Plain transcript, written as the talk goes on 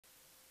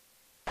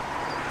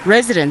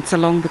Residents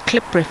along the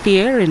Klip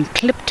Rivier in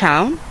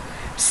Kliptown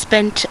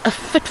spent a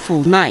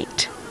fitful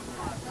night,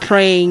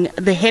 praying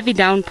the heavy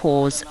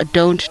downpours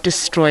don't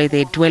destroy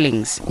their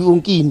dwellings.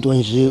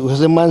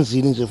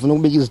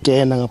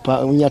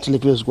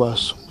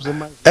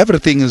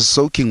 Everything is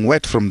soaking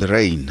wet from the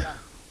rain.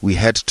 We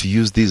had to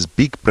use these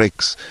big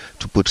bricks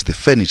to put the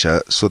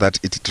furniture so that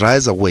it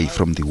dries away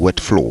from the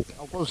wet floor.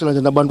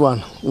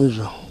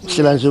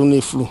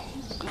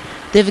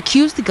 They've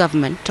accused the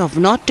government of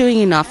not doing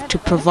enough to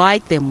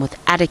provide them with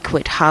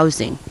adequate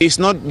housing. It's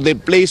not the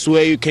place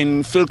where you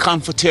can feel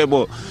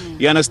comfortable.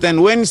 You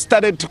understand? When it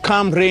started to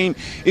come rain,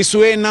 it's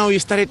where now you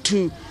started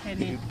to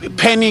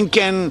panic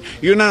and,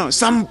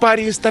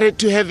 somebody started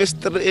to have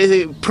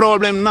a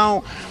problem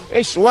now.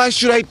 What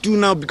should I do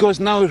now? Because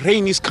now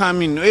rain is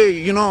coming.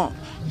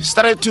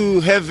 Started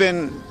to have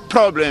a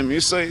problem.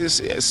 So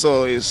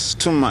it's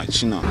too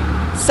much,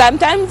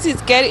 Sometimes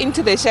it get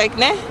into the shack,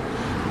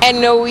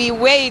 and we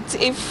wait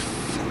if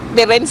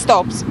the rain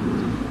stops.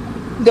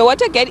 The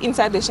water get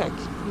inside the shack,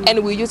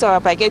 and we use our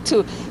bucket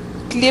to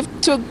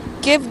lift to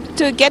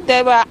get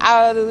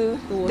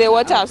the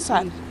water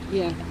outside.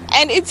 Yeah.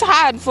 And it's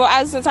hard for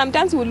us.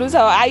 Sometimes we lose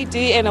our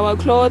ID and our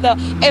clothes,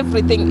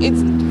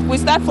 everything. We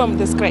start from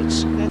the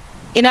scratch.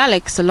 In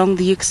Alex, along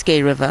the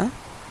Uxkay River,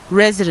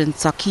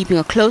 residents are keeping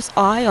a close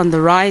eye on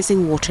the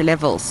rising water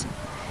levels.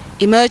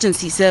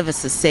 Emergency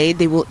services say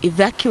they will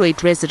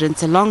evacuate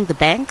residents along the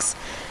banks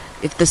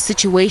if the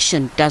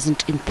situation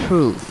doesn't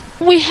improve.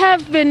 We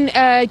have been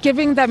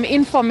giving them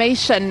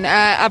information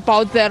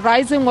about the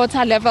rising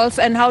water levels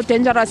and how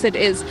dangerous it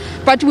is.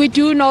 But we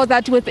do know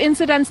that with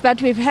incidents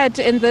that we've had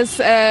in this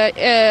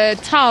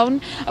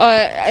town,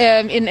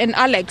 in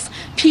Alex,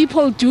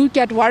 people do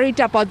get worried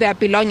about their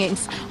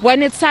belongings.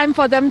 When it's time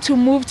for them to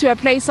move to a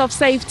place of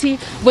safety,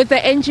 with the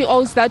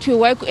NGOs that we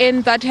work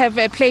in that have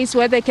a place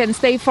where they can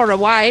stay for a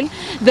while,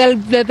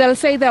 they'll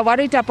say they're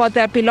worried about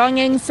their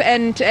belongings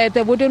and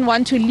they wouldn't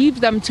want to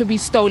leave them to be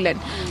stolen.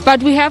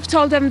 But we have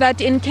told them that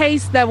in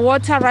case the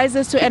water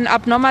rises to an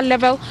abnormal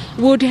level,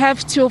 we would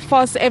have to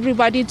force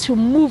everybody to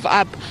move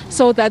up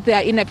so that they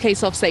are in a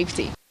place of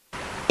safety.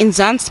 In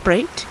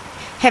Zandspruit,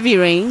 heavy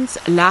rains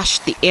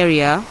lashed the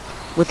area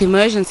with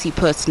emergency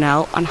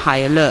personnel on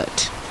high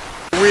alert.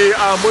 We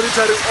are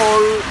monitoring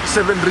all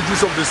 7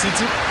 regions of the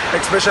city,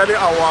 especially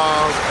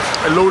our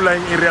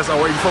low-lying areas,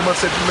 our informal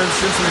settlements,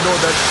 since we know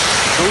that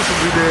those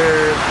will be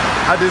the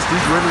hardest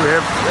hit when we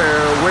have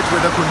wet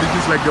weather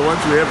conditions like the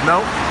ones we have now.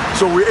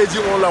 So we're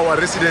urging all our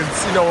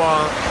residents in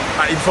our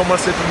informal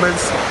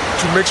settlements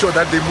to make sure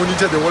that they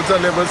monitor the water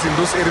levels in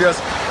those areas,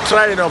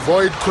 try and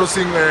avoid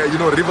crossing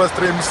river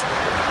streams,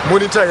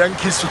 monitor young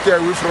kids to stay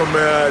away from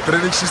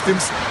drainage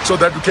systems so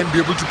that we can be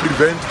able to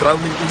prevent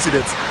drowning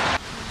incidents.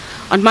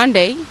 On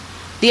Monday,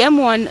 the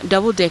M1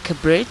 double-decker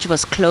bridge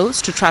was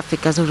closed to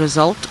traffic as a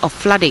result of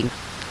flooding,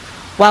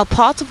 while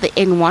parts of the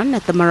N1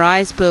 at the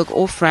Maritzburg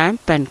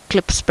off-ramp and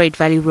Klipspruit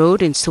Valley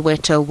Road in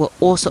Soweto were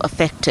also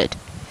affected.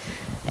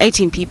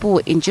 18 people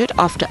were injured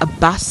after a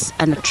bus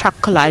and a truck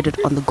collided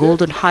on the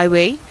Golden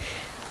Highway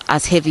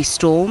as heavy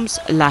storms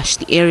lashed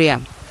the area.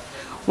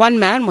 One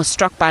man was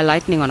struck by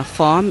lightning on a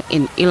farm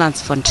in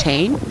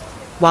Elandsfontein,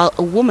 while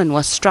a woman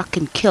was struck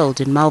and killed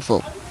in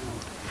Melville.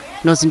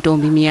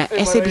 Nozintombi Mia,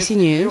 SABC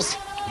News,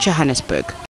 Johannesburg.